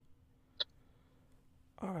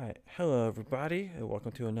Alright, hello everybody, and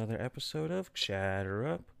welcome to another episode of Chatter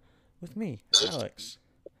Up with me, Alex.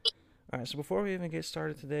 Alright, so before we even get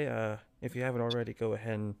started today, if you haven't already, go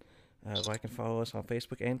ahead and like and follow us on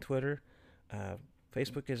Facebook and Twitter. Uh,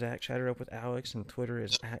 Facebook is at Chatter Up with Alex, and Twitter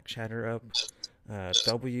is at Chatter Up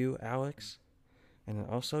W Alex. And then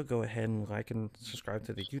also go ahead and like and subscribe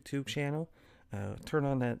to the YouTube channel. Turn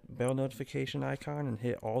on that bell notification icon and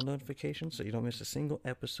hit all notifications so you don't miss a single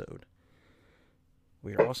episode.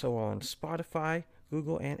 We are also on Spotify,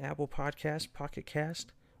 Google and Apple Podcasts, Pocket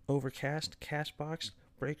Cast, Overcast, Castbox,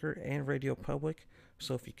 Breaker, and Radio Public.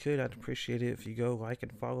 So if you could, I'd appreciate it if you go like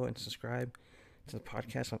and follow and subscribe to the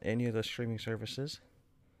podcast on any of those streaming services.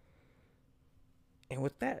 And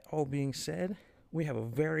with that all being said, we have a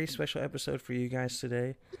very special episode for you guys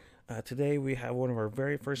today. Today we have one of our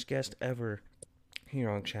very first guests ever here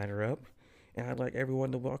on Chatter Up. And I'd like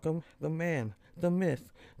everyone to welcome the man, the myth,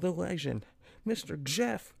 the legend, Mr.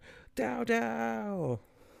 Jeff Dowdow.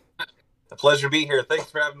 A pleasure to be here.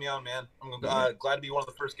 Thanks for having me on, man. I'm Yeah. glad to be one of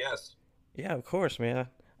the first guests. Yeah, of course, man.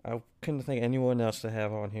 I couldn't think of anyone else to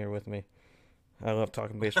have on here with me. I love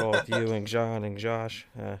talking baseball with you and John and Josh.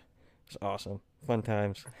 It's awesome. Fun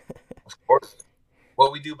times. Of course.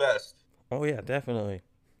 What we do best. Oh, yeah, definitely.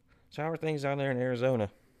 So how are things down there in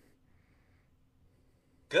Arizona?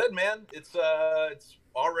 Good, man. It's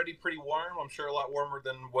already pretty warm. I'm sure a lot warmer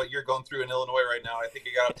than what you're going through in Illinois right now. I think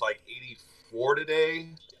it got up to like 84 today.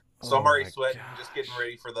 So Oh, I'm already my sweating, just getting gosh.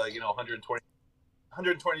 ready for the,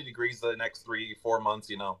 120 degrees the next 3-4 months.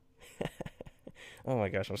 Oh, my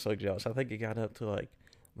gosh, I'm so jealous. I think it got up to like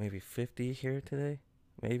maybe 50 here today.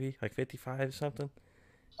 Maybe like 55 something.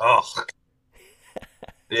 Oh,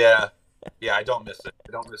 yeah. Yeah, I don't miss it.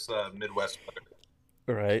 I don't miss Midwest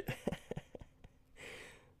weather. Right.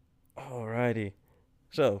 Alrighty.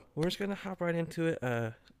 So we're just gonna hop right into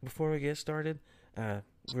it. Before we get started, uh,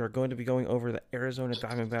 we are going to be going over the Arizona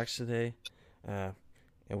Diamondbacks today. Uh,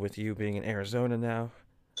 and with you being in Arizona now,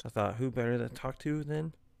 I thought who better to talk to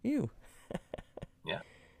than you? Yeah.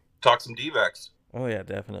 Talk some D-backs. Oh yeah,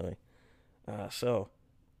 definitely. So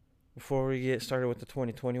before we get started with the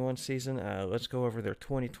 2021 season, let's go over their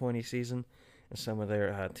 2020 season and some of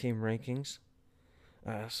their team rankings.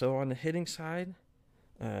 So on the hitting side,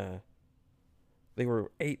 uh, they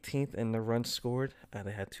were 18th in the runs scored.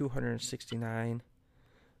 They had 269,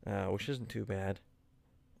 which isn't too bad.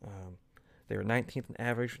 Um, they were 19th in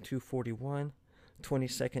average for 241,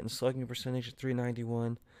 22nd in slugging percentage at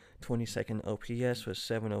 391, 22nd OPS was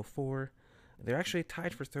 704. They're actually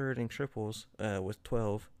tied for third in triples with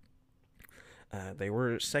 12. They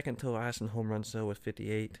were second to last in home runs though with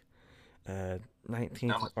 58. 19th Not in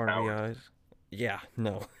much power. RBIs. Yeah,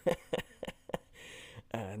 no.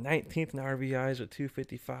 19th in RBIs with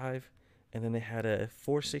 255, and then they had a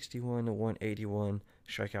 461 to 181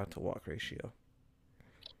 strikeout to walk ratio.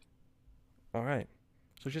 All right.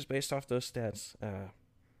 So just based off those stats,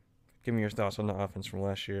 give me your thoughts on the offense from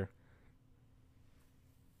last year.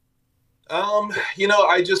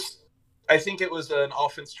 I think it was an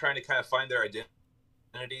offense trying to kind of find their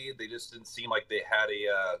identity. They just didn't seem like they had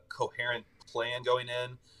a coherent plan going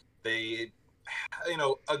in. They,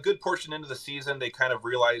 a good portion into the season, they kind of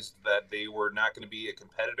realized that they were not going to be a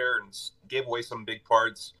competitor and gave away some big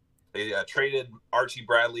parts. They traded Archie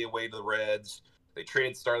Bradley away to the Reds. They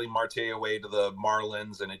traded Starling Marte away to the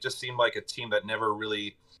Marlins, and it just seemed like a team that never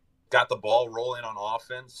really got the ball rolling on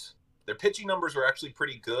offense. Their pitching numbers were actually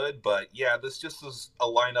pretty good, but yeah, this just was a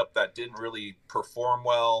lineup that didn't really perform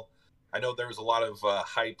well. I know there was a lot of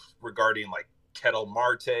hype regarding like Kettle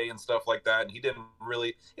Marte and stuff like that, and he didn't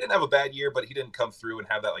have a bad year, but he didn't come through and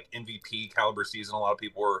have that like MVP caliber season. A lot of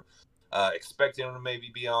people were expecting him to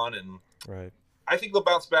maybe be on, and Right. I think they'll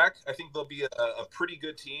bounce back. I think they'll be a pretty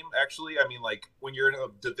good team, actually. I mean, like when you're in a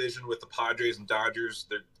division with the Padres and Dodgers,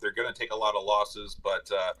 they're going to take a lot of losses, but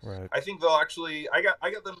Right. I think they'll actually. I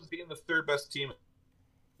got them being the third best team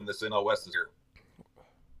in this NL West this year.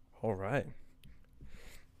 All right.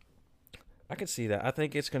 I could see that. I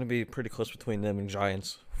think it's going to be pretty close between them and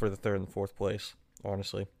Giants for the third and fourth place,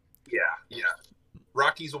 honestly. Yeah, yeah.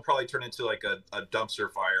 Rockies will probably turn into like a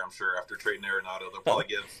dumpster fire, I'm sure, after trading Arenado. They'll probably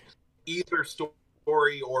give either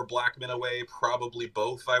Story or Blackman away, probably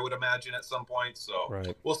both, I would imagine, at some point. So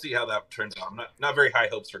Right. we'll see how that turns out. I'm not very high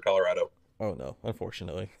hopes for Colorado. Oh, no,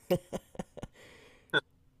 unfortunately.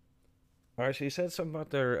 All right, so you said something about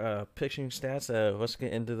their pitching stats. Let's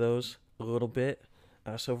get into those a little bit.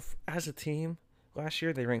 As a team, last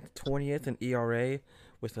year they ranked 20th in ERA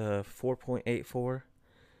with a 4.84.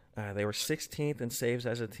 They were 16th in saves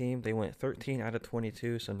as a team. They went 13 out of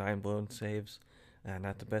 22, so 9 blown saves.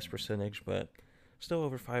 Not the best percentage, but still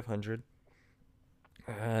over 500.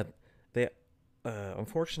 Uh, they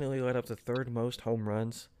unfortunately led up the third most home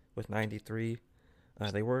runs with 93.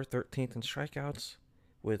 They were 13th in strikeouts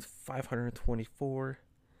with 524.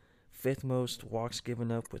 Fifth most walks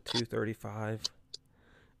given up with 235.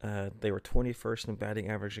 They were 21st in batting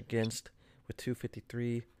average against with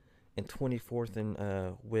 253 and 24th in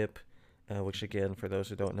WHIP, which again, for those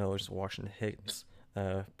who don't know, is Washington hits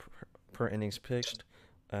per innings pitched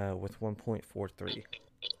with 1.43.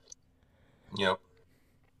 Yep.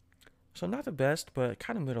 So not the best, but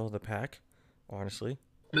kind of middle of the pack, honestly.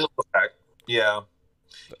 Middle of the pack. Yeah.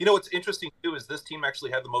 You know what's interesting too is this team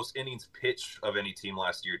actually had the most innings pitched of any team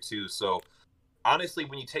last year too. So honestly,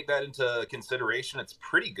 when you take that into consideration, it's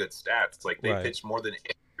pretty good stats. Like they Right. pitched more than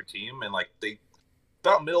any other team, and like they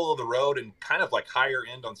about middle of the road and kind of like higher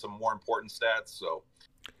end on some more important stats. So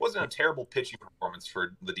it wasn't a terrible pitching performance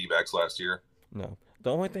for the D-backs last year. No.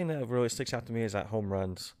 The only thing that really sticks out to me is that home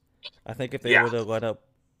runs. I think if they Yeah, would have let up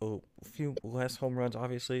a few less home runs,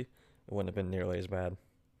 obviously, it wouldn't have been nearly as bad.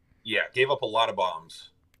 yeah, gave up a lot of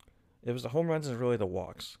bombs. It was the home runs and really the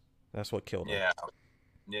walks. That's what killed them. Yeah,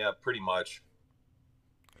 yeah, pretty much.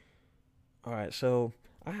 All right, so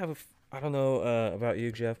I don't know about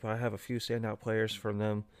you, Jeff, but I have a few standout players from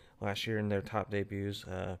them last year in their top debuts.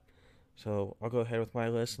 So I'll go ahead with my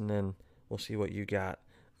list, and then we'll see what you got.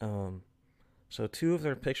 Um, so two of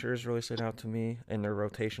their pitchers really stood out to me in their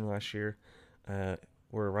rotation last year. Uh,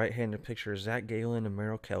 were right-handed pitchers Zach Gallen and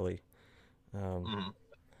Merrill Kelly. Um, Hmm.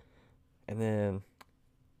 and then,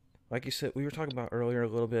 like you said, we were talking about earlier a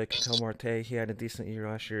little bit. Ketel Marte, he had a decent year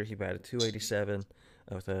last year. He batted 287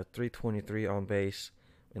 with a 323 on base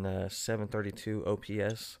and a 732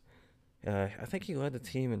 OPS. I think he led the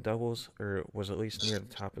team in doubles, or was at least near the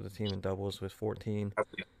top of the team in doubles with 14.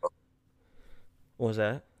 What was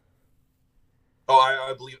that? Oh,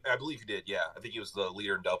 I believe he did. Yeah, I think he was the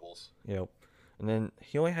leader in doubles. Yep. And then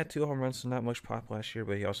he only had two home runs, so not much pop last year,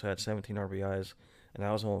 but he also had 17 RBIs, and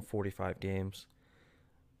that was only 45 games.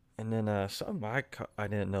 And then something I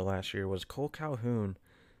didn't know last year was Cole Calhoun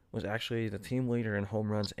was actually the team leader in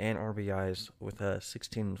home runs and RBIs with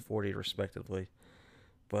 16 and 40 respectively.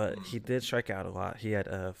 But Mm. he did strike out a lot. He had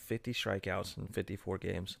 50 strikeouts in 54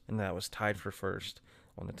 games, and that was tied for first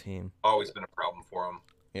on the team. Always been a problem for him.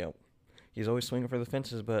 Yep. He's always swinging for the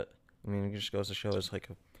fences, but I mean, it just goes to show it's like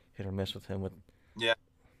a hit or miss with him. With Yeah.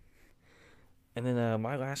 and then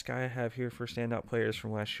my last guy I have here for standout players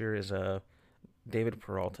from last year is David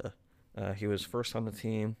Peralta. He was first on the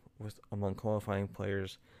team with among qualifying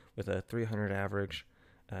players with a 300 average,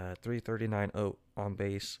 339 on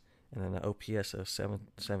base, and then an OPS of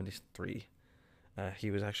 773.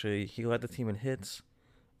 He led the team in hits.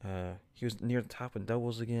 He was near the top in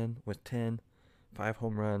doubles again with 10, 5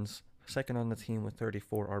 home runs, second on the team with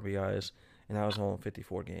 34 RBIs, and that was all in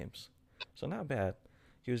 54 games. So not bad.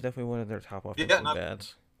 He was definitely one of their top Yeah, offensive not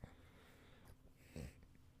bats.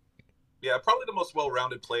 yeah, probably the most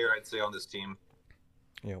well-rounded player I'd say on this team.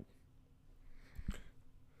 Yep.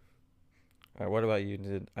 All right, what about you?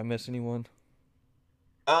 Did I miss anyone?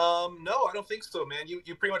 No, I don't think so, man. You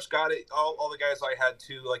pretty much got it. All the guys I had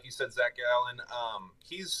too, like you said, Zach Allen.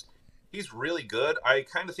 He's really good. I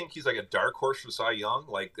kind of think he's like a dark horse for Cy Young.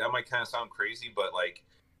 Like that might kind of sound crazy, but like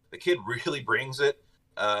the kid really brings it.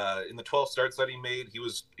 In the 12 starts that he made, he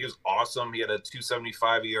was awesome. He had a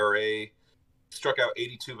 2.75 ERA, struck out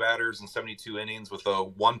 82 batters in 72 innings with a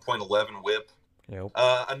 1.11 WHIP. Yep.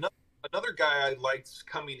 Another guy I liked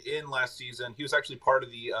coming in last season, he was actually part of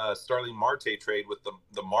the Starling Marte trade with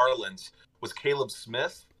the Marlins, was Caleb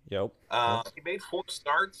Smith. Yep. Yep. He made 4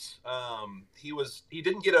 starts. He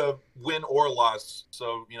didn't get a win or loss,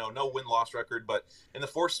 so no win loss record. But in the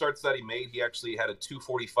 4 starts that he made, he actually had a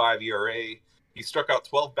 2.45 ERA. He struck out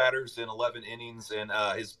 12 batters in 11 innings, and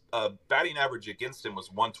his batting average against him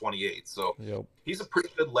was 128. So Yep. he's a pretty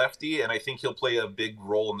good lefty, and I think he'll play a big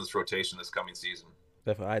role in this rotation this coming season.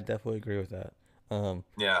 I definitely agree with that.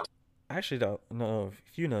 Yeah. I actually don't know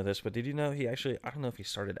if you know this, but did you know he actually? I don't know if he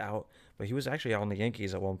started out, but he was actually out on the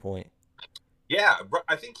Yankees at one point. Yeah,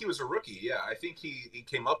 I think he was a rookie. Yeah, I think he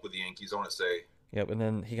came up with the Yankees, I want to say. Yep. And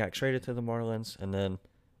then he got traded to the Marlins, and then,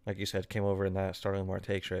 like you said, came over in that Starling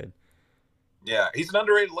Marte trade. Yeah, he's an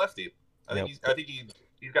underrated lefty. I think Yep.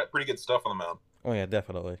 he's got pretty good stuff on the mound. Oh yeah,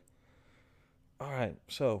 definitely. All right,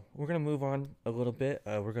 so we're gonna move on a little bit.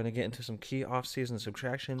 We're gonna get into some key off-season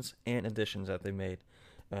subtractions and additions that they made.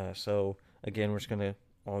 So again, we're just gonna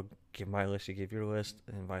I'll give my list, you give your list,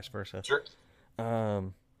 and vice versa. Sure.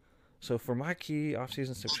 Um, so for my key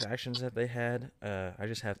off-season subtractions that they had, I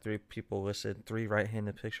just have three people listed, three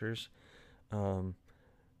right-handed pitchers. Um,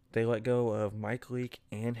 they let go of Mike Leake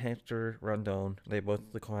and Hector Rondon. They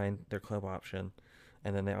both declined their club option.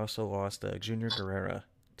 and then they also lost Junior Guerrera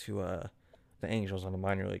to the Angels on a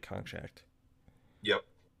minor league contract. Yep.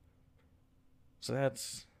 So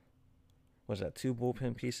that's was that two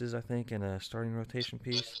bullpen pieces I think and a starting rotation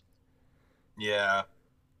piece. Yeah.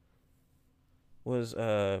 Was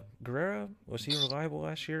Guerrera, was he reliable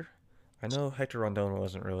last year? I know Hector Rondon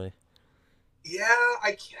wasn't really. Yeah,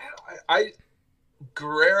 I can't.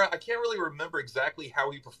 Guerrera, I can't really remember exactly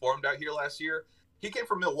how he performed out here last year. He came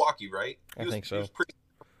from Milwaukee, right? I think He was so. pretty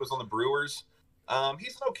was on the Brewers.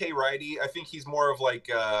 He's an okay righty. I think he's more of like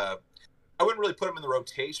I wouldn't really put him in the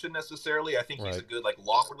rotation necessarily. I think he's a Right. good like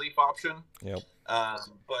long relief option. Yep.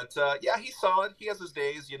 But yeah, he's solid. He has his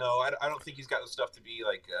days. I don't think he's got the stuff to be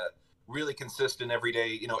like really consistent every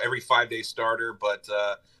day. Every 5 day starter. But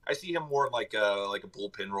I see him more like a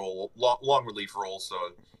bullpen role, long relief role. So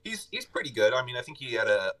he's pretty good. I mean, I think he had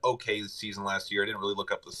a okay season last year. I didn't really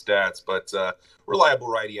look up the stats, but reliable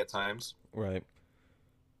righty at times. Right.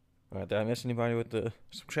 All right. Did I miss anybody with the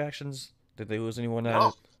subtractions? Did they lose anyone out No,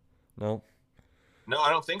 of? No. no, I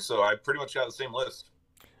don't think so. I pretty much got the same list.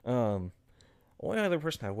 Um. Only other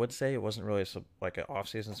person I would say it wasn't really like an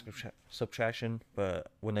off-season subtraction,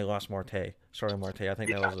 but when they lost Marte, starting Marte, I think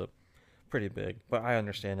that Yeah. was a pretty big. But I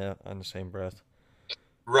understand that on the same breath.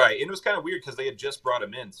 Right, and it was kind of weird because they had just brought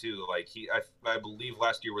him in too. Like I believe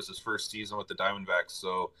last year was his first season with the Diamondbacks,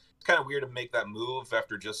 so it's kind of weird to make that move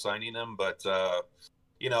after just signing him. But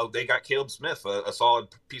they got Caleb Smith, a solid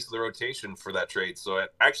piece of the rotation for that trade. So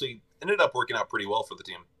it actually ended up working out pretty well for the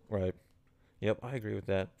team. Right. Yep, I agree with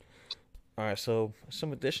that. All right, so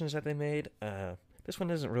some additions that they made. This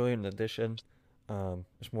one isn't really an addition.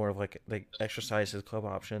 It's more of like they exercised his club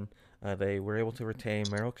option. They were able to retain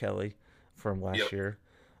Merrill Kelly from last Yep. year.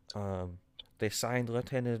 Um, they signed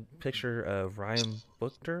left-handed pitcher Ryan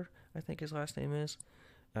Buchter, I think his last name is,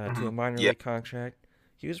 to Hmm. a minor Yeah. league contract.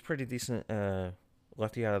 He was pretty decent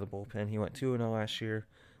lefty out of the bullpen. He went 2-0 last year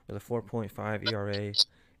with a 4.5 ERA,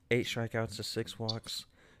 8 strikeouts to 6 walks,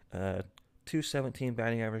 uh, 217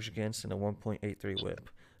 batting average against, and a 1.83 whip.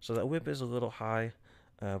 So that whip is a little high,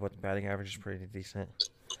 but the batting average is pretty decent.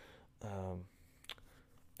 Um,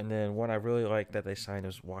 and then one I really like that they signed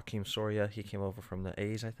was Joaquim Soria. He came over from the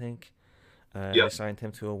A's, I think. They Yep. signed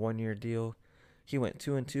him to a 1 year deal. He went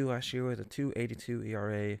 2-2 last year with a 2.82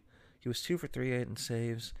 ERA. He was 2 for 3 in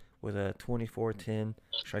saves with a 24-10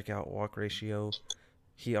 strikeout walk ratio.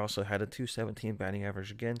 He also had a 217 batting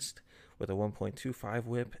average against with a 1.25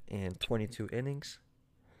 whip and 22 innings.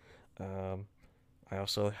 Um, I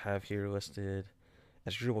also have here listed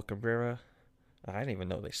as Drupal Cabrera. I didn't even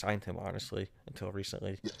know they signed him honestly until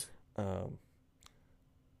recently. Um,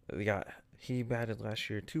 they got he batted last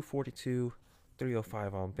year 242,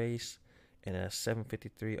 305 on base, and a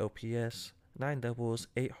 753 OPS, 9 doubles,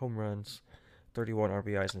 8 home runs, 31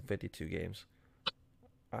 RBIs in 52 games.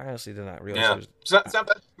 I honestly did not realize he Yeah. was. It's not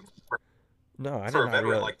bad for, No, I did for a not veteran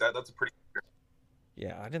realize. like that. That's a pretty.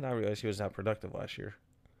 Yeah, I did not realize he was that productive last year.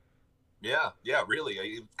 Yeah. Yeah.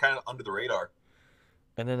 Really, kind of under the radar.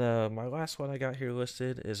 And then my last one I got here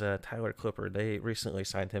listed is Tyler Clipper. They recently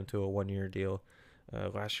signed him to a 1 year deal.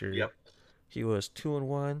 Last year Yep. he was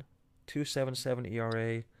 2-1, 2.77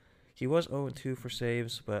 ERA. He was 0-2 for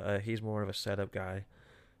saves, but he's more of a setup guy.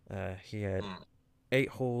 He had Mm. 8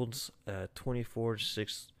 holds,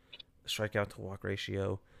 24-6 strikeout to walk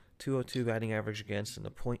ratio, 202 batting average against, and a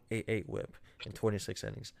 .88 whip in 26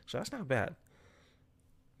 innings. So that's not bad.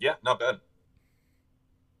 Yeah. Not bad.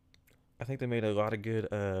 I think they made a lot of good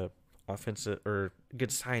offensive or good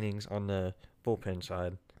signings on the bullpen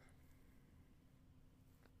side.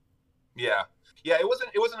 Yeah. Yeah, it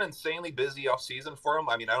wasn't insanely busy off season for them.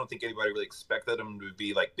 I mean, I don't think anybody really expected them to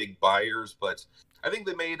be like big buyers, but I think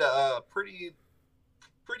they made pretty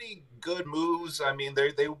good moves. I mean,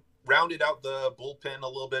 they rounded out the bullpen a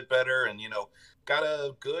little bit better, and got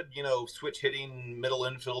a good switch hitting middle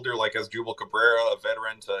infielder like as Jubal Cabrera, a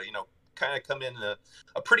veteran, to kind of come in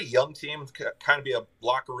a pretty young team, kind of be a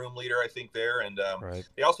locker room leader, I think there, and Right.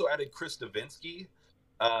 they also added Chris Davinsky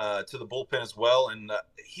to the bullpen as well, and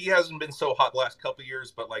he hasn't been so hot the last couple of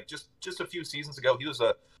years, but like just a few seasons ago, he was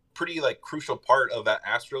a pretty like crucial part of that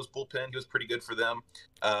Astros bullpen. He was pretty good for them.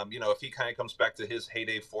 If he kind of comes back to his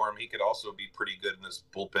heyday form, he could also be pretty good in this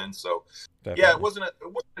bullpen. So yeah, it Definitely. wasn't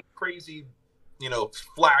a crazy,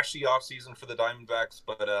 flashy offseason for the Diamondbacks,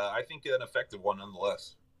 but I think an effective one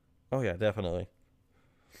nonetheless. Oh yeah, definitely.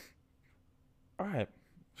 All right.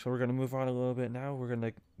 So we're gonna move on a little bit now. We're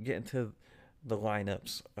gonna get into the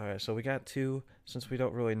lineups. All right. So we got two. Since we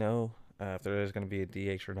don't really know if there is gonna be a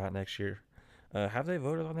DH or not next year, have they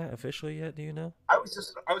voted on that officially yet? Do you know? I was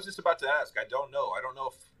just about to ask. I don't know. I don't know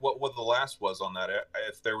if what the last was on that.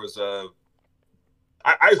 If there was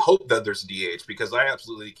I hope that there's a DH because I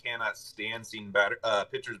absolutely cannot stand seeing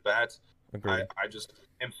pitchers bats. Agreed. I just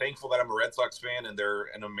am thankful that I'm a Red Sox fan and they're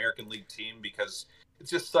an American League team because it's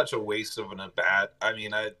just such a waste of an at bat. I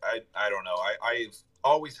mean, I don't know. I've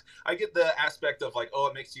always I get the aspect of like, oh,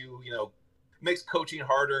 it makes makes coaching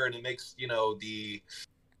harder and it makes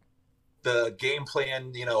the game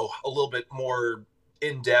plan a little bit more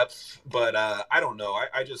in depth. But I don't know.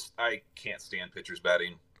 I can't stand pitchers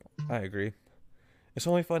batting. I agree. It's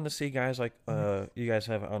only fun to see guys like you guys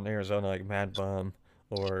have on Arizona, like Mad Bum,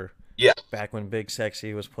 or Yeah. back when Big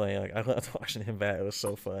Sexy was playing. Like I loved watching him bat. It was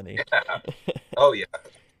so funny. Yeah. Oh yeah.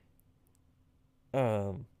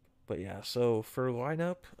 But yeah. So for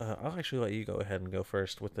lineup, I'll actually let you go ahead and go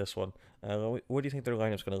first with this one. What do you think their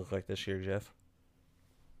lineup's going to look like this year, Jeff?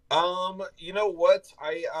 You know what?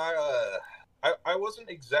 I wasn't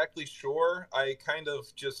exactly sure. I kind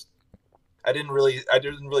of just I didn't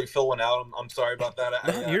really fill one out. I'm sorry about that.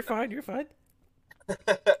 No, you're fine. You're fine.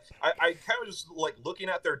 I kind of just like looking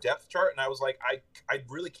at their depth chart, and I was like, I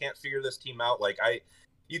really can't figure this team out. Like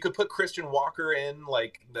you could put Christian Walker in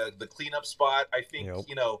like the cleanup spot. I think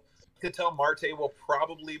Ketel Marte will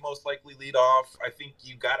probably most likely lead off. I think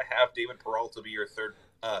you got to have David Peralta be your third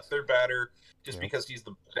batter, just because he's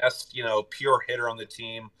the best pure hitter on the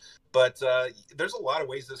team. But there's a lot of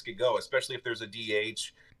ways this could go, especially if there's a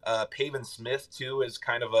DH. Pavin Smith too is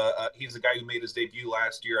kind of he's a guy who made his debut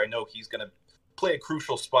last year. I know he's going to play a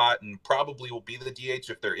crucial spot and probably will be the DH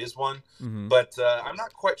if there is one. Mm-hmm. But I'm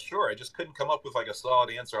not quite sure. I just couldn't come up with like a solid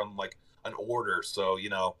answer on like an order. So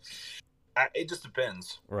it just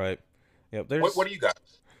depends. Right. Yep. What do you got?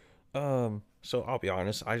 So I'll be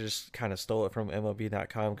honest. I just kind of stole it from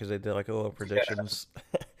MLB.com because they did like a little predictions.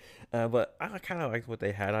 Yeah. But I kind of liked what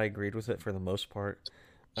they had. I agreed with it for the most part.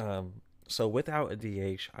 So without a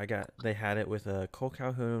DH, they had it with Cole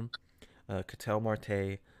Calhoun, Ketel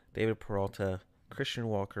Marte, David Peralta, Christian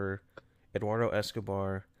Walker, Eduardo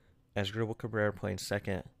Escobar, Asdrubal Cabrera playing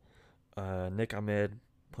second, Nick Ahmed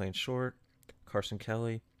playing short, Carson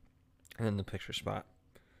Kelly, and then the pitcher spot,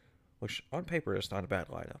 which on paper is not a bad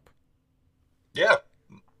lineup. Yeah,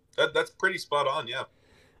 that's pretty spot on, yeah.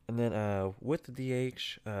 And then with the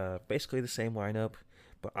DH, basically the same lineup,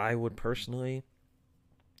 but I would personally,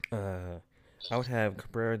 I would have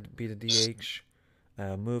Cabrera be the DH,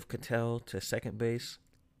 move Ketel to second base,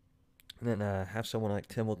 and then have someone like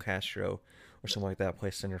Timel Castro or something like that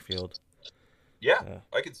play center field. Yeah,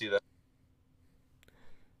 I can see that.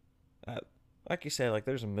 Like you said, like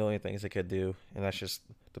there's a million things they could do, and that's just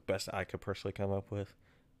the best I could personally come up with.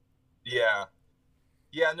 Yeah.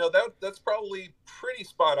 Yeah, no, that's probably pretty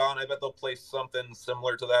spot on. I bet they'll play something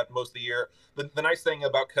similar to that most of the year. The nice thing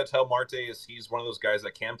about Ketel Marte is he's one of those guys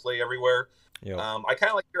that can play everywhere. Yep. I kind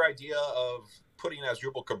of like your idea of putting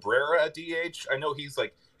Asdrubal Cabrera at DH. I know he's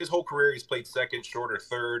like his whole career he's played second, short, or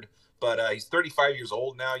third, but he's 35 years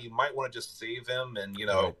old now. You might want to just save him and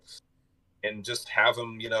right. And just have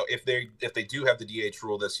him. If they do have the DH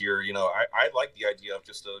rule this year, I like the idea of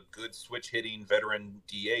just a good switch hitting veteran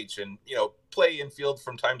DH and play infield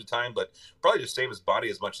from time to time, but probably just save his body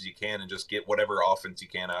as much as you can and just get whatever offense you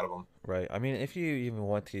can out of him. Right. I mean, if you even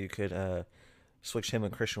want to, you could switch him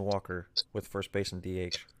and Christian Walker with first base and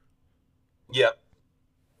DH. Yep.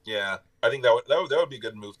 Yeah, I think that would be a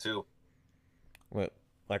good move too. Well,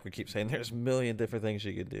 like we keep saying, there's a million different things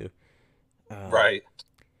you could do. Right.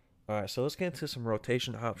 All right, so let's get into some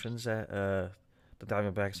rotation options that the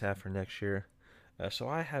Diamondbacks have for next year. So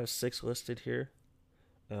I have 6 listed here.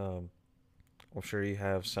 I'm sure you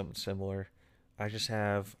have something similar. I just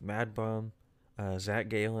have Mad Bum, Zach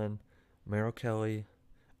Gallen, Merrill Kelly,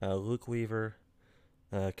 Luke Weaver,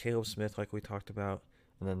 Caleb Smith, like we talked about,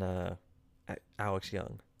 and then Alex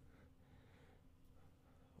Young.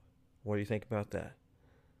 What do you think about that?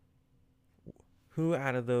 Who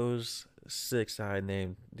out of those 6 I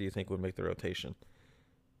named do you think would make the rotation?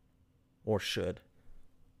 Or should?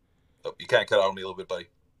 Oh, you kind of cut out on me a little bit, buddy.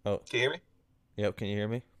 Oh. Can you hear me? Yep, can you hear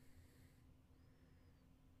me?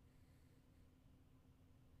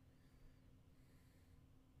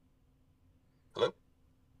 Hello?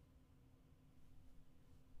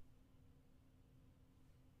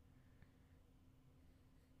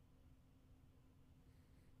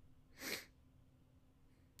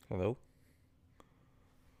 Hello?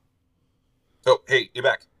 Oh, hey, you're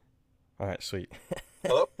back. All right, sweet.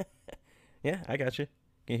 Hello? Yeah, I got you.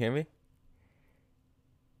 Can you hear me?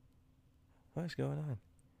 What is going on?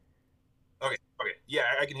 Okay. Yeah,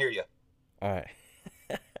 I can hear you. All right.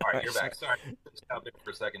 All right, you're back. Sorry. Stopped there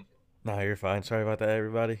for a second. No, you're fine. Sorry about that,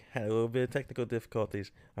 everybody. Had a little bit of technical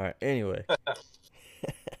difficulties. All right, anyway. All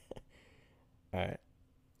right.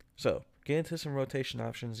 So, get into some rotation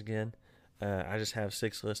options again. I just have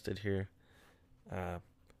 6 listed here.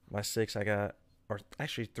 My 6 I got, or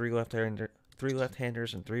actually 3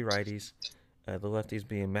 left-handers and 3 righties. The lefties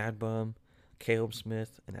being Mad Bum, Caleb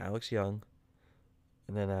Smith, and Alex Young.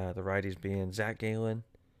 And then the righties being Zach Gallen,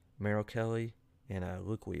 Merrill Kelly, and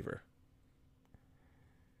Luke Weaver.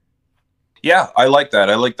 Yeah, I like that.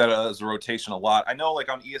 I like that as a rotation a lot. I know, like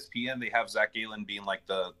on ESPN, they have Zach Gallen being like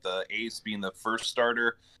the ace, being the first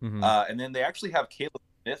starter, and then they actually have Caleb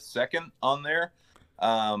Smith second on there,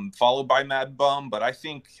 followed by Mad Bum. But I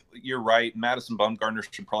think you're right. Madison Bumgarner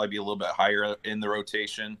should probably be a little bit higher in the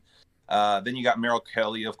rotation. Then you got Merrill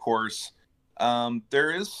Kelly, of course.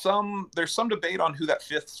 There's some debate on who that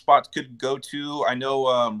 5th spot could go to. I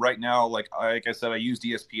know right now, like I said, I used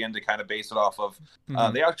ESPN to kind of base it off of.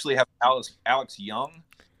 They actually have Alex Young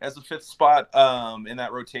as the 5th spot in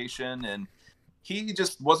that rotation, and he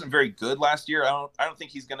just wasn't very good last year. I don't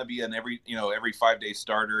think he's going to be an every 5-day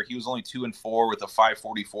starter. He was only 2-4 with a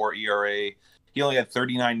 5.44 ERA. He only had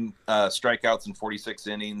 39 strikeouts in 46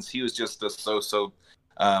 innings. He was just a so-so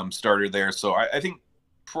starter there. So I think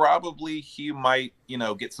probably he might,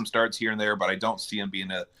 get some starts here and there, but I don't see him being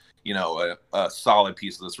a solid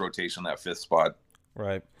piece of this rotation, that 5th spot.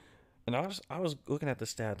 Right. And I was looking at the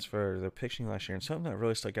stats for their pitching last year, and something that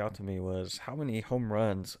really stuck out to me was how many home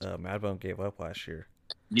runs Mad Bum gave up last year.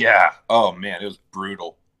 Yeah. Oh man, it was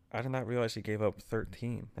brutal. I did not realize he gave up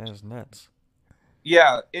 13. That is nuts.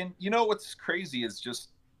 Yeah, and what's crazy is just,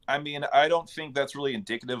 I don't think that's really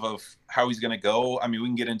indicative of how he's going to go. We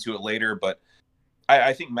can get into it later, but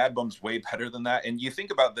I think Mad Bum's way better than that. And you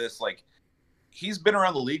think about this, like, he's been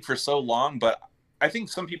around the league for so long, but I think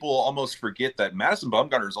some people almost forget that Madison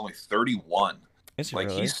Bumgarner is only 31. Is he like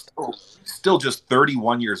really? He's still just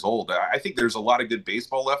 31 years old. I think there's a lot of good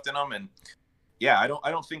baseball left in him, and yeah, I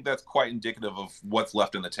don't think that's quite indicative of what's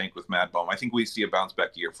left in the tank with Mad Bum. I think we see a bounce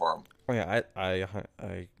back year for him. Oh yeah, I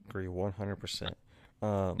agree 100%.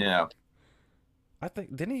 Yeah, I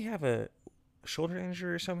think, didn't he have a shoulder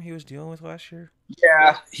injury or something he was dealing with last year?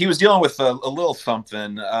 Yeah, he was dealing with a little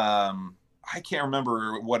something. I can't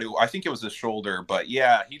remember what I think it was his shoulder, but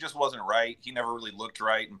yeah, he just wasn't right. He never really looked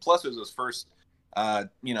right, and plus it was his first,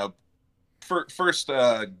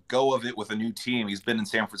 go of it with a new team. He's been in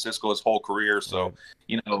San Francisco his whole career, so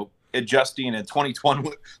adjusting in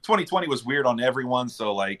 2020 was weird on everyone.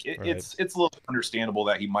 So it's a little understandable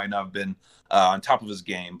that he might not have been on top of his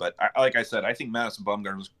game. But like I said, I think Madison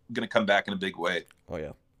Bumgarner was going to come back in a big way. Oh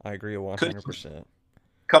yeah, I agree 100%.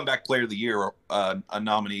 Comeback Player of the Year, a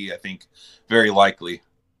nominee, I think, very likely.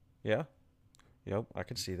 Yeah, yep, I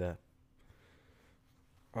can see that.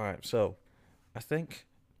 All right, so I think,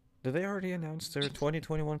 did they already announce their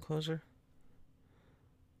 2021 closer?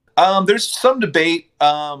 There's some debate.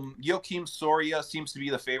 Joakim Soria seems to be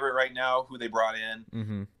the favorite right now, who they brought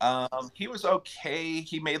in. He was okay.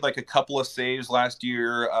 He made like a couple of saves last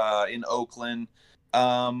year in Oakland.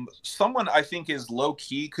 Someone I think is low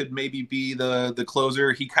key could maybe be the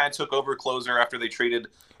closer. He kind of took over closer after they traded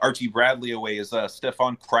Archie Bradley away, as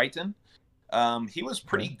Stefan Crichton. He was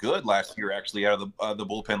pretty good last year, actually, out of the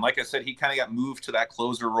bullpen. Like I said, he kind of got moved to that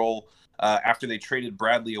closer role after they traded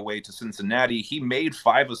Bradley away to Cincinnati. He made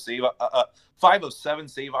 5 of 7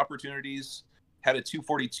 save opportunities, had a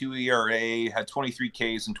 2.42 ERA, had 23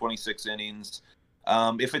 Ks in 26 innings.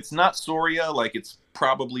 If it's not Soria, like it's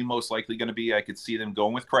probably most likely going to be, I could see them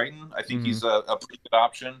going with Crichton. I think he's a pretty good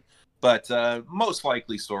option, but most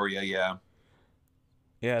likely Soria, yeah.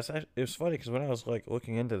 Yeah, it was funny because when I was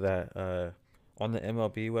looking into that on the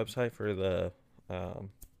MLB website for the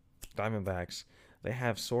Diamondbacks, they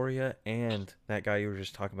have Soria and that guy you were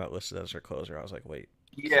just talking about listed as their closer. I was like, wait,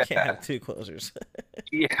 yeah, you can't have 2 closers.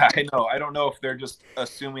 Yeah, I know. I don't know if they're just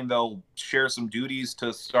assuming they'll share some duties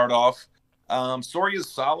to start off.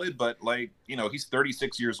 Soria's solid, but he's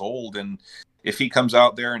 36 years old, and if he comes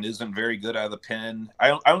out there and isn't very good out of the pen,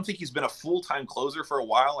 I don't think he's been a full-time closer for a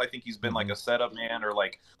while. I think he's been like a setup man or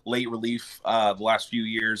like late relief the last few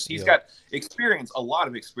years. He's got experience, a lot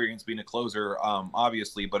of experience being a closer,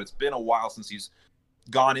 obviously, but it's been a while since he's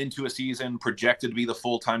gone into a season projected to be the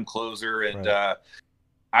full-time closer, and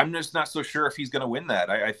I'm just not so sure if he's going to win that.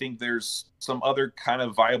 I think there's some other kind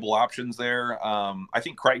of viable options there. I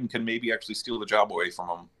think Crichton can maybe actually steal the job away from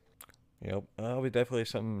him. Yep, that'll be definitely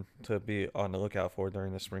something to be on the lookout for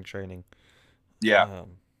during the spring training. Yeah. All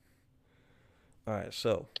right,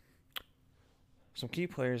 so some key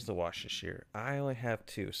players to watch this year. I only have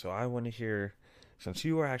 2, so I want to hear, since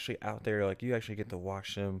you are actually out there, you actually get to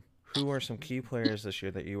watch them, who are some key players this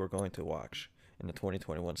year that you are going to watch in the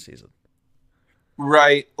 2021 season?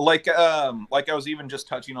 Right. Like I was even just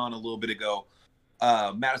touching on a little bit ago,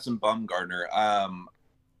 Madison Bumgarner.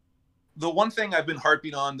 The one thing I've been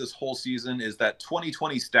harping on this whole season is that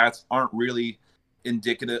 2020 stats aren't really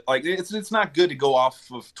indicative. Like it's not good to go off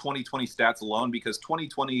of 2020 stats alone because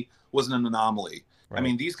 2020 was an anomaly. Right. I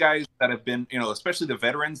mean, these guys that have been, especially the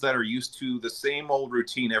veterans that are used to the same old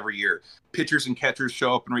routine every year. Pitchers and catchers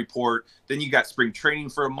show up and report. Then you got spring training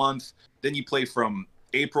for a month. Then you play from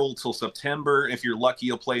April till September. If you're lucky,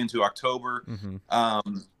 you'll play into October.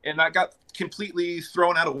 And I got completely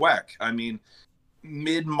thrown out of whack. I mean,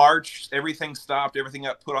 mid-March, everything stopped. Everything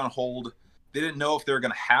got put on hold. They didn't know if they were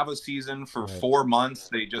going to have a season for 4 months.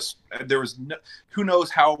 Who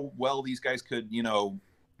knows how well these guys could,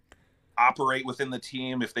 operate within the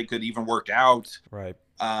team, if they could even work out. Right.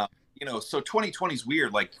 So 2020 is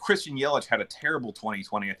weird. Like Christian Yelich had a terrible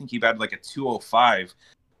 2020. I think he batted like a 205.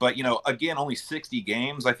 But, again, only 60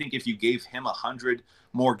 games. I think if you gave him 100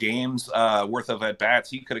 more games worth of at-bats,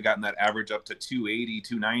 he could have gotten that average up to 280,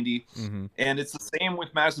 290. And it's the same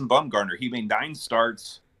with Madison Bumgarner. He made 9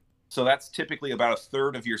 starts. So that's typically about a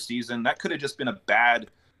third of your season. That could have just been a bad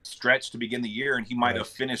stretch to begin the year, and he might have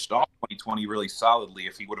finished off 2020 really solidly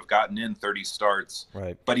if he would have gotten in 30 starts.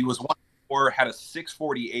 Right. But he was 1-4, had a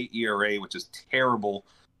 6.48 ERA, which is terrible.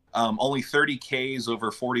 Only 30 Ks over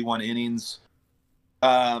 41 innings.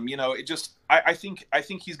 I think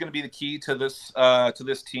he's going to be the key to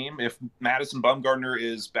this team. If Madison Bumgarner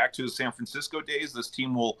is back to his San Francisco days, this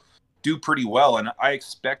team will do pretty well, and I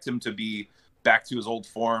expect him to be back to his old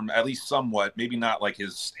form, at least somewhat. Maybe not like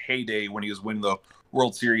his heyday when he was winning the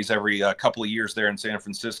World Series every couple of years there in San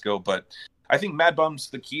Francisco, but I think Mad Bum's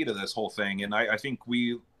the key to this whole thing, and I think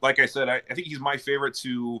like I said, I think he's my favorite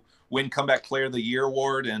to win Comeback Player of the Year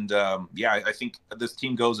award, and I think this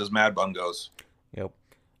team goes as Mad Bum goes. Yep.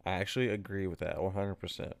 I actually agree with that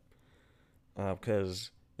 100%.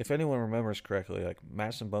 Because if anyone remembers correctly, like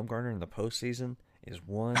Madison Bumgarner in the postseason is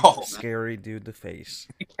one scary dude to face.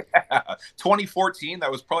 Yeah. 2014,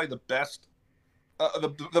 that was probably the best,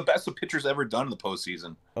 the best the pitcher's ever done in the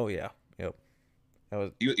postseason. Oh yeah, yep.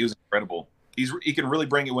 He was incredible. He can really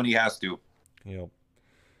bring it when he has to. Yep.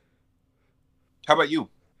 How about you?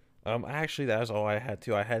 Actually, that was all I had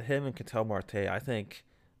too. I had him and Ketel Marte. I think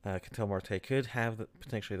Ketel Marte could have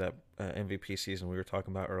potentially that MVP season we were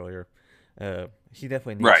talking about earlier. He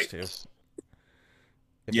definitely needs to.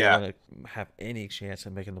 If they want to have any chance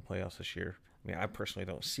of making the playoffs this year. I mean, I personally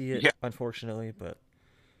don't see it, unfortunately, but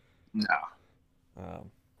no,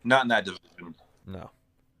 not in that division. No.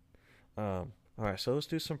 All right, so let's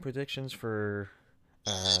do some predictions for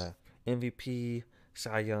MVP,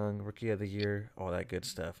 Cy Young, Rookie of the Year, all that good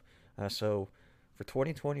stuff. So for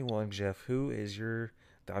 2021, Jeff, who is your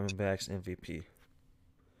Diamondbacks MVP?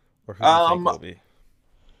 Or who do you think will be?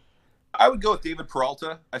 I would go with David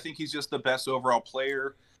Peralta. I think he's just the best overall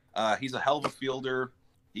player. He's a hell of a fielder.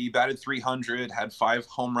 He batted 300, had 5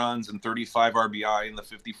 home runs and 35 RBI in the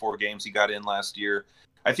 54 games he got in last year.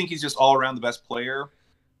 I think he's just all around the best player.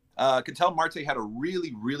 Ketel Marte had a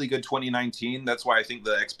really, really good 2019. That's why I think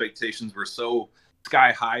the expectations were so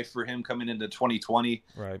sky high for him coming into 2020.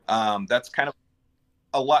 Right. That's kind of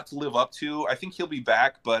a lot to live up to. I think he'll be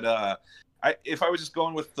back, but if I was just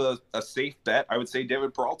going with a safe bet, I would say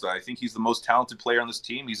David Peralta. I think he's the most talented player on this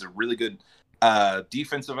team. He's a really good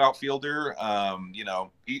defensive outfielder.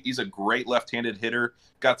 He's a great left-handed hitter,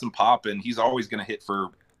 got some pop, and he's always going to hit for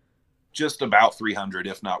just about 300,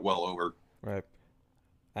 if not well over. Right.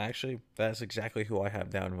 Actually, that's exactly who I have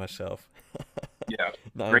down myself. Yeah.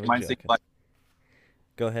 Great minds think alike.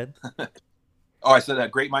 Go ahead. I said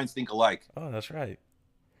that. Great minds think alike. Oh, that's right.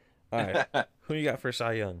 All right. Who you got for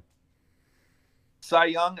Cy Young? Cy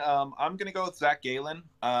Young, I'm going to go with Zach Gallen.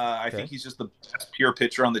 I think he's just the best pure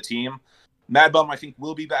pitcher on the team. Mad Bum, I think,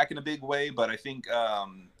 will be back in a big way, but I think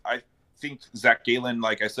Zach Gallen,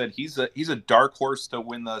 like I said, he's a dark horse to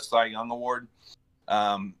win the Cy Young Award.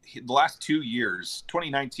 The last 2 years,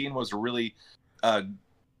 2019 was a really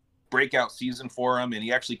breakout season for him, and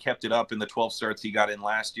he actually kept it up in the 12 starts he got in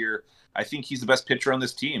last year. I think he's the best pitcher on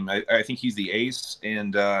this team. I think he's the ace,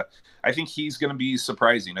 and I think he's going to be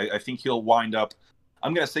surprising. I think he'll wind up –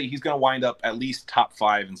 I'm going to say he's going to wind up at least top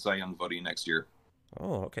 5 in Cy Young voting next year.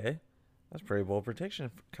 Oh, okay. That's a pretty bold prediction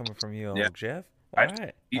coming from you, Jeff. All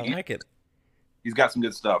right. I like it. He's got some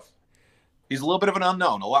good stuff. He's a little bit of an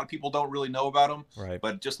unknown. A lot of people don't really know about him. Right.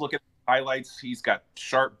 But just look at the highlights. He's got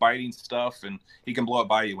sharp, biting stuff, and he can blow it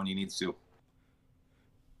by you when he needs to.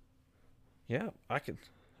 Yeah, it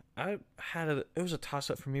was a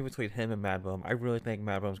toss-up for me between him and Mad Bum. I really think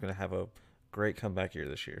Mad Bum's going to have a great comeback year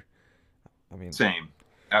this year. I mean, same.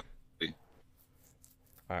 Absolutely.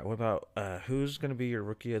 All right, what about who's going to be your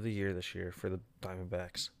Rookie of the Year this year for the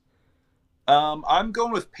Diamondbacks? I'm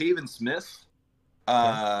going with Pavin Smith.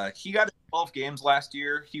 Okay. He got 12 games last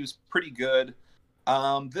year. He was pretty good.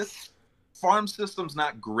 This farm system's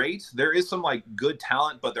not great. There is some like good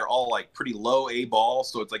talent, but they're all like pretty low A ball.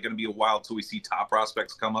 So it's like going to be a while till we see top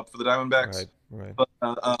prospects come up for the Diamondbacks. Right. Right.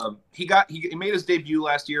 But he made his debut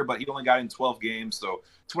last year, but he only got in 12 games. So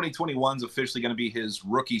 2021 is officially going to be his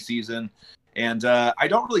rookie season. And I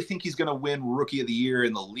don't really think he's going to win Rookie of the Year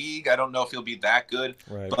in the league. I don't know if he'll be that good,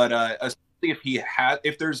 Right. but especially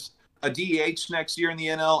if there's a DH next year in the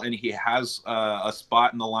NL and he has a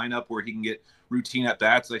spot in the lineup where he can get routine at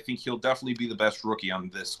bats, I think he'll definitely be the best rookie on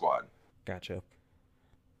this squad. Gotcha.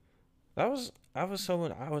 I was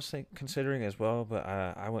someone I was considering as well, but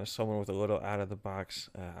I went someone with a little out of the box.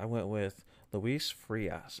 I went with Luis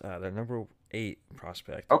Frias, their number 8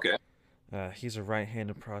 prospect. Okay. He's a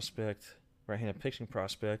right-handed prospect, right-handed pitching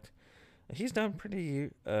prospect. He's done pretty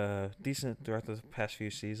decent throughout the past few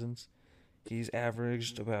seasons. He's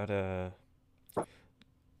averaged about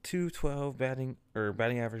 212 batting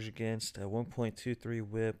average against, 1.23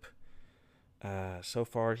 WHIP. So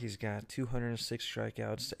far, he's got 206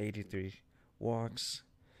 strikeouts to 83 walks.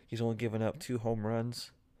 He's only given up 2 home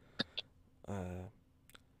runs.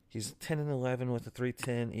 He's 10-11 with a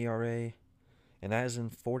 3.10 ERA, and that is in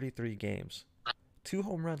 43 games. 2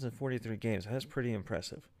 home runs in 43 games. That's pretty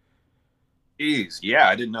impressive. Jeez, yeah,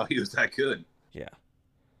 I didn't know he was that good. Yeah.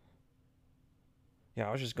 Yeah,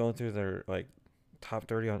 I was just going through their like top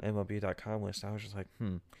 30 on MLB.com list. I was just like,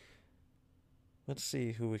 let's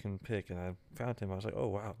see who we can pick. And I found him. I was like, oh,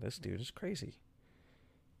 wow, this dude is crazy.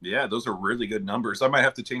 Yeah, those are really good numbers. I might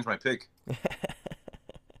have to change my pick.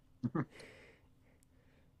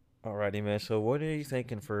 Alrighty, man. So what are you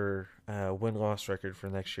thinking for win-loss record for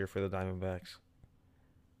next year for the Diamondbacks?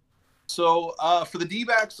 So for the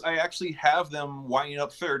D-backs, I actually have them winding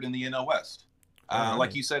up third in the NL West. All Like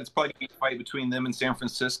right. you said, it's probably going to be a fight between them and San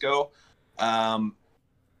Francisco.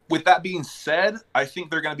 With that being said, I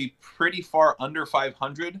think they're going to be pretty far under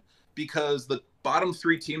 500 because the bottom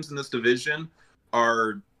 3 teams in this division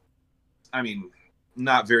are, I mean,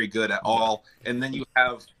 not very good at No. all. And then you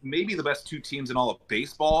have maybe the best 2 teams in all of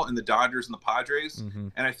baseball in the Dodgers and the Padres. Mm-hmm.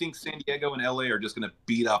 And I think San Diego and LA are just going to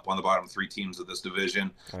beat up on the bottom 3 teams of this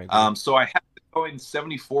division. I agree. So I have them going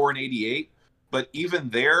 74 and 88. But even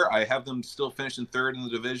there, I have them still finishing third in the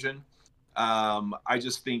division. I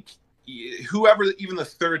just think whoever even the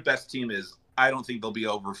third best team is, I don't think they'll be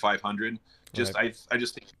over 500. Right. I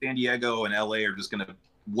just think San Diego and LA are just going to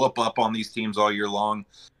whoop up on these teams all year long.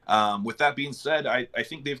 With that being said, I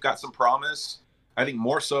think they've got some promise. I think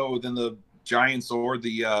more so than the Giants or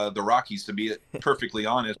the Rockies, to be perfectly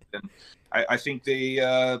honest. And I think they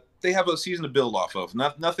have a season to build off of.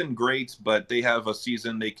 Nothing great, but they have a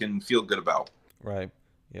season they can feel good about. Right.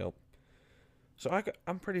 Yep. So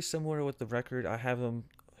I'm pretty similar with the record. I have them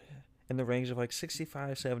in the range of like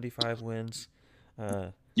 65, 75 wins. Uh,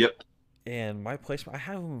 Yep. and my placement, I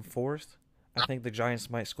have them fourth. I think the Giants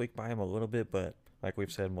might squeak by them a little bit, but like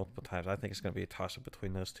we've said multiple times, I think it's going to be a toss-up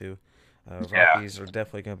between those two. Yeah. Rockies are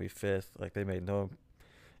definitely going to be fifth. Like they made no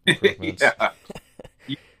improvements. Yeah.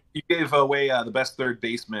 You gave away the best third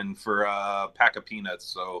baseman for a pack of peanuts.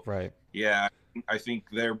 So Right. yeah, I think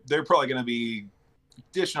they're probably going to be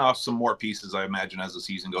dishing off some more pieces, I imagine, as the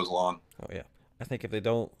season goes along. Oh yeah. I think if they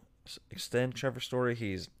don't extend Trevor Story,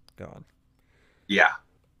 he's gone, Yeah.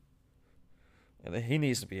 and he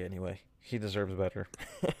needs to be anyway. He deserves better.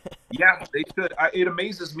 Yeah, they should. It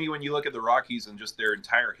amazes me when you look at the Rockies and just their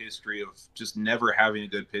entire history of just never having a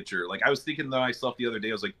good pitcher. Like I was thinking to myself the other day,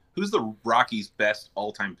 I was like, "Who's the Rockies' best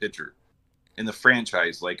all-time pitcher in the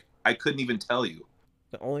franchise?" Like I couldn't even tell you.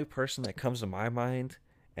 The only person that comes to my mind,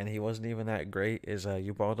 and he wasn't even that great, is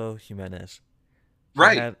Ubaldo Jimenez.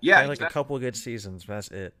 Right? He Yeah, had like a exactly. couple of good seasons, but that's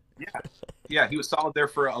it. Yeah, yeah. He was solid there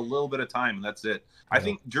for a little bit of time, and that's it. I Yeah.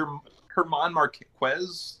 think Herman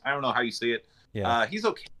Marquez. I don't know how you say it. Yeah. He's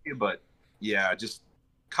okay, but yeah, just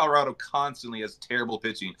Colorado constantly has terrible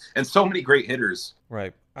pitching and so many great hitters.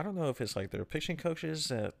 Right. I don't know if it's like their pitching coaches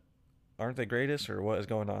that aren't the greatest or what is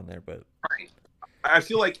going on there, but Right. I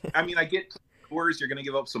feel like, I mean, I get scores, you're going to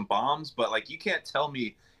give up some bombs, but like you can't tell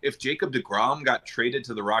me if Jacob DeGrom got traded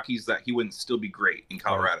to the Rockies that he wouldn't still be great in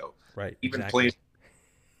Colorado. right. Even Exactly. playing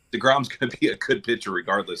DeGrom's going to be a good pitcher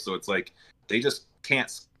regardless. So it's like they just can't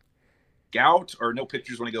scout or no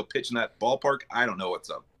pitchers want to go pitch in that ballpark. I don't know what's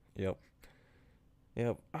up. Yep.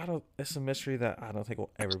 Yep. I don't. It's a mystery that I don't think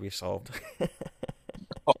will ever be solved.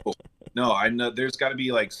 Oh, no, I know there's got to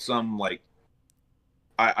be like some like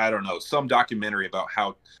I don't know, some documentary about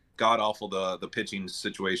how god awful the pitching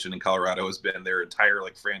situation in Colorado has been their entire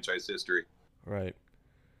like franchise history. Right.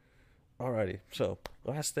 Alrighty. So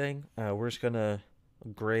last thing, we're just gonna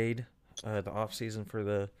grade the off season for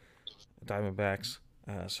the Diamondbacks.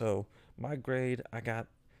 So my grade, I got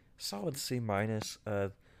solid C minus.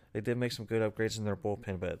 They did make some good upgrades in their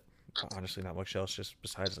bullpen, but honestly, not much else. Just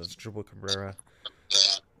besides Dribble Cabrera.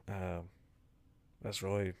 Um, that's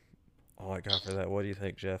really all I got for that. What do you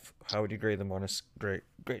think, Jeff? How would you grade them on a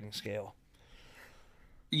grading scale?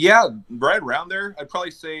 Yeah, right around there. I'd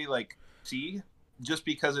probably say like C, just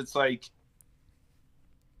because it's like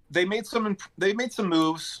they made some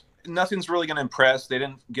moves. Nothing's really going to impress. They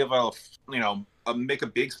didn't give make a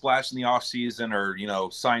big splash in the offseason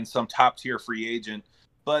or sign some top tier free agent,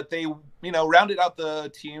 but they rounded out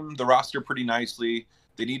the team, the roster pretty nicely.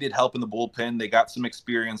 They needed help in the bullpen. They got some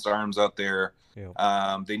experienced arms out there.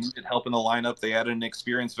 Yeah. They needed help in the lineup. They added an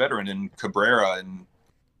experienced veteran in Cabrera, and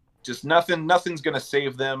just nothing's going to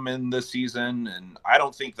save them in this season. And I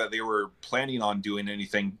don't think that they were planning on doing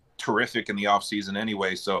anything terrific in the offseason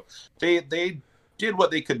anyway. So they did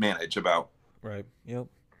what they could manage about. Right. Yep.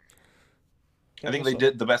 I think they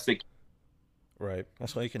did the best they could. Right.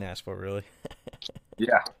 That's all you can ask for, really.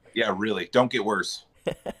 Yeah. Yeah, really. Don't get worse.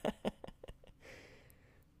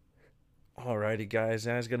 Alrighty, guys.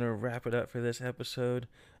 That's going to wrap it up for this episode.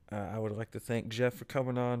 I would like to thank Jeff for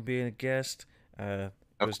coming on, being a guest. It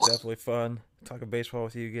was definitely fun talking baseball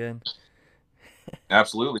with you again.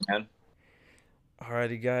 Absolutely, man.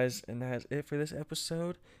 Alrighty, guys. And that's it for this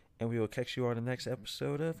episode. And we will catch you on the next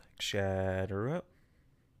episode of Chatter Up.